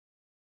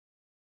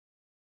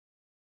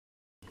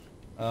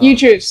You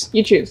choose.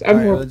 You choose. All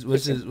right,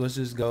 let's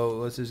just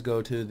go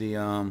to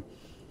the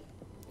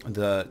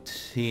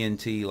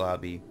TNT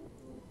lobby.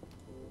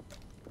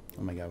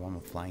 Oh my god, why am I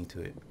flying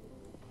to it?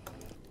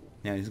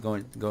 Yeah, he's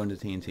going to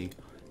TNT.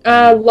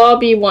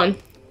 Lobby 1.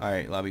 All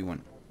right, lobby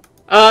 1.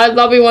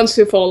 Lobby 1's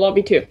too full.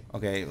 Lobby 2.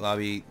 Okay,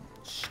 lobby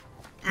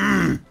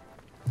 2.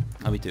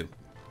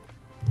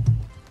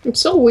 It's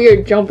so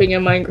weird jumping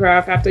in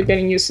Minecraft after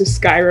getting used to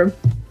Skyrim.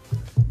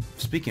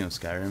 Speaking of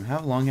Skyrim, how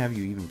long have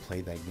you even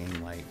played that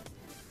game? Like,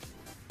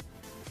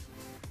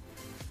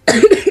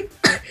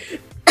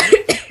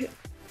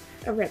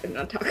 I'd rather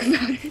not talk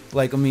about it.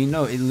 like I mean,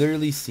 no, it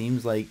literally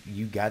seems like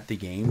you got the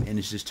game and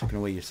it's just taking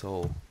away your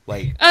soul.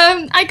 Like,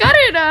 I got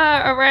it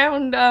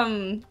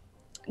around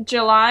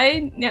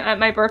July at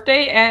my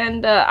birthday,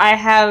 and I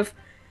have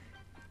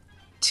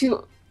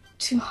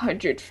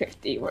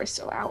 250 or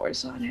so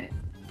hours on it.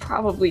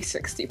 Probably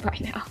 60 by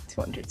now.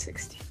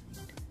 260.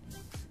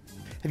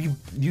 have you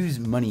used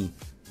money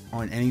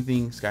on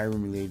anything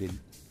Skyrim related?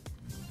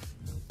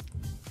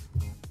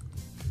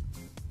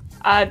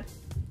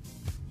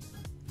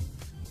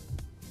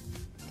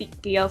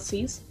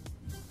 DLCs?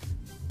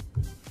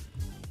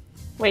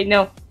 Wait,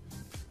 no.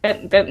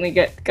 Bentley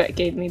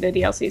gave me the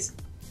DLCs.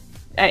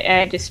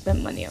 I just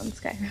spent money on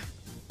Skyrim.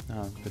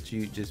 But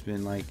you just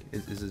been like,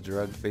 is a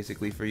drug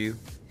basically for you?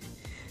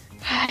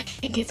 I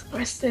think it's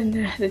worse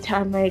than the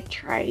time I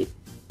tried.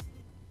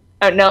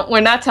 Oh no, we're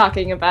not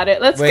talking about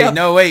it. Let's go.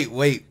 No, wait,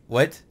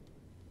 what?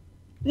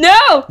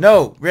 No!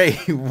 No, Ray,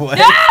 what?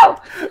 No!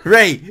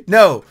 Ray,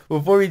 no,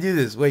 before we do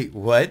this, wait,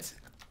 what?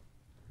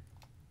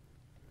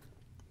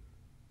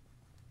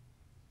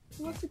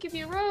 He wants to give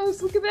you a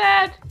rose. Look at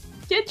that.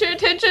 Get your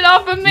attention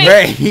off of me.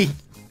 Ray!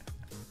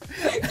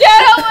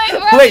 Get away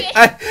from Wait, me.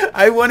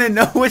 I want to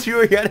know what you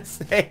were going to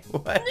say.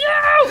 What?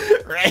 No!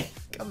 Ray,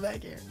 come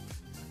back here.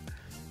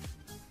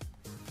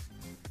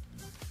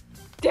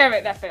 Damn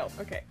it, that failed.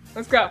 Okay,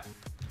 let's go.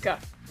 Go.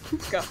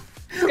 Let's go.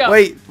 Let's go.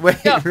 Wait,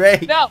 go. Ray.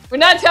 No, we're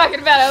not talking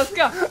about it. Let's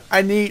go.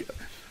 I need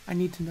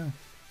to know.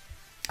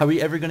 Are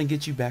we ever going to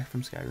get you back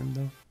from Skyrim,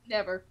 though?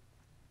 Never.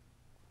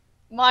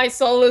 My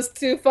soul is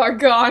too far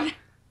gone.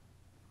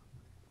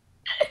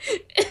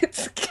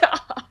 It's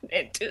gone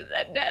into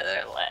the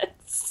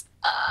Netherlands.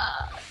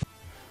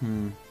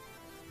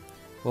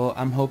 Well,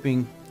 I'm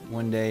hoping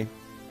one day.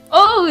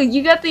 Oh,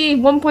 you got the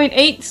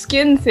 1.8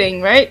 skin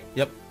thing, right?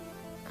 Yep.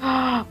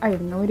 I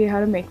have no idea how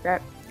to make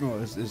that. Oh,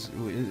 it was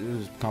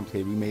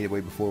complicated. We made it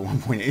way before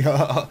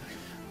 1.8.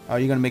 Are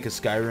you gonna make a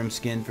Skyrim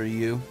skin for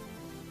you?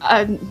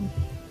 Are you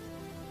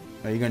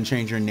gonna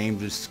change your name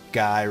to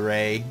Sky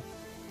Ray?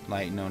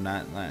 Like, no,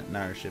 not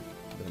our ship,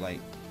 but like,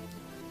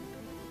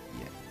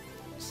 yeah,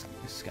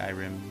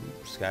 Skyrim,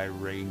 Sky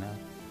Rayna.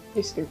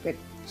 You're stupid.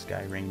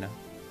 Sky Rayna.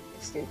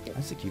 Stupid.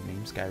 That's a cute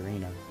name, Sky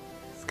Rayna.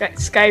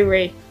 Sky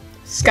Ray.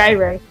 Sky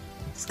Ray.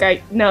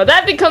 Sky. No,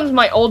 that becomes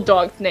my old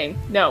dog's name.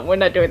 No, we're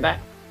not doing that.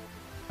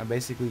 I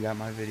basically got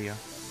my video.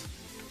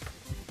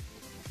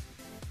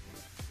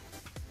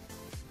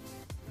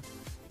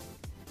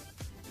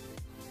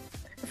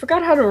 I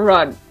forgot how to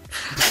run.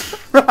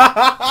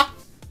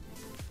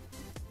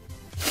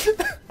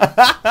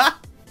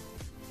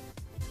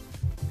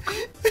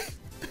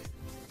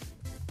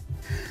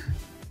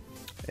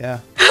 Yeah.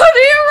 How do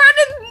you run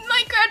in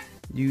Minecraft?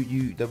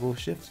 You double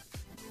shift,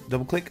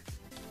 double click.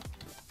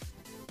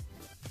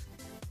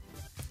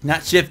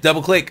 Not shift,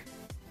 double click.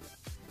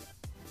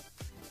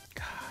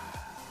 God.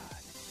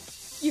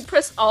 You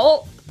press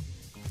Alt.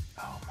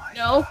 Oh my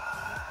No.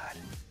 God.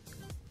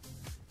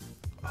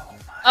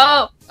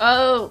 Oh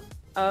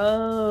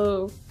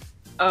my.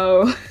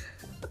 Oh.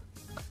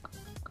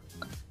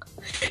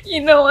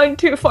 You know I'm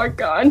too far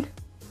gone.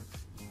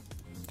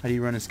 How do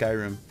you run a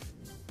Skyrim?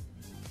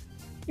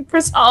 You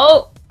press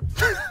Alt.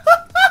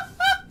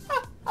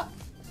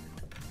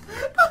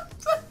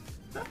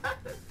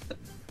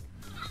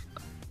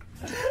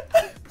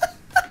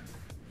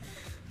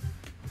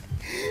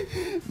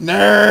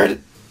 Nerd!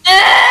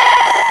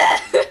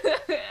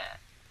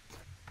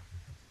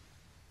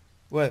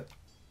 What?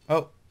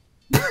 Oh.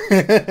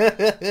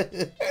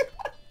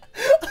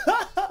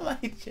 My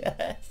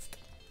chest.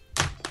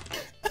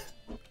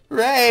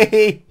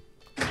 Ray!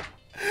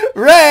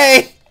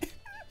 Ray!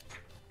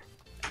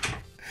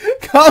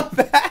 Come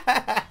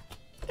back!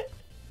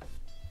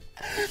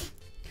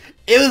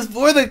 It was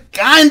for the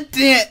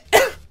content!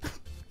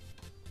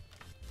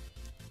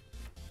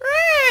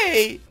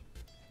 Ray!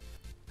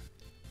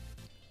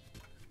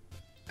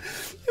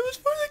 It was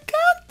for the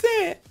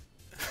content!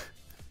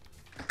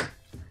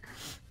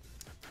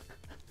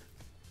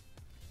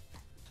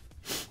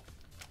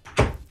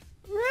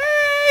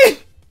 Ray!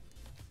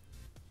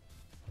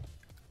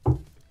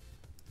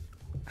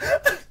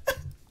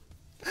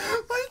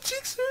 My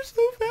cheeks are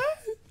so bad!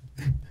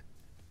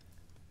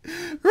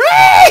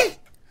 Ray!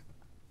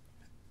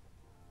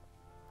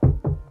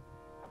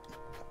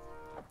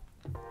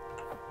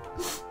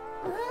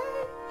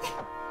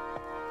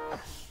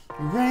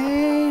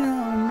 Rain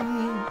on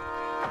me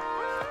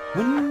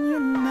when you're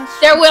not.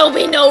 There will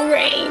be no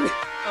rain.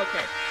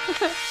 Okay.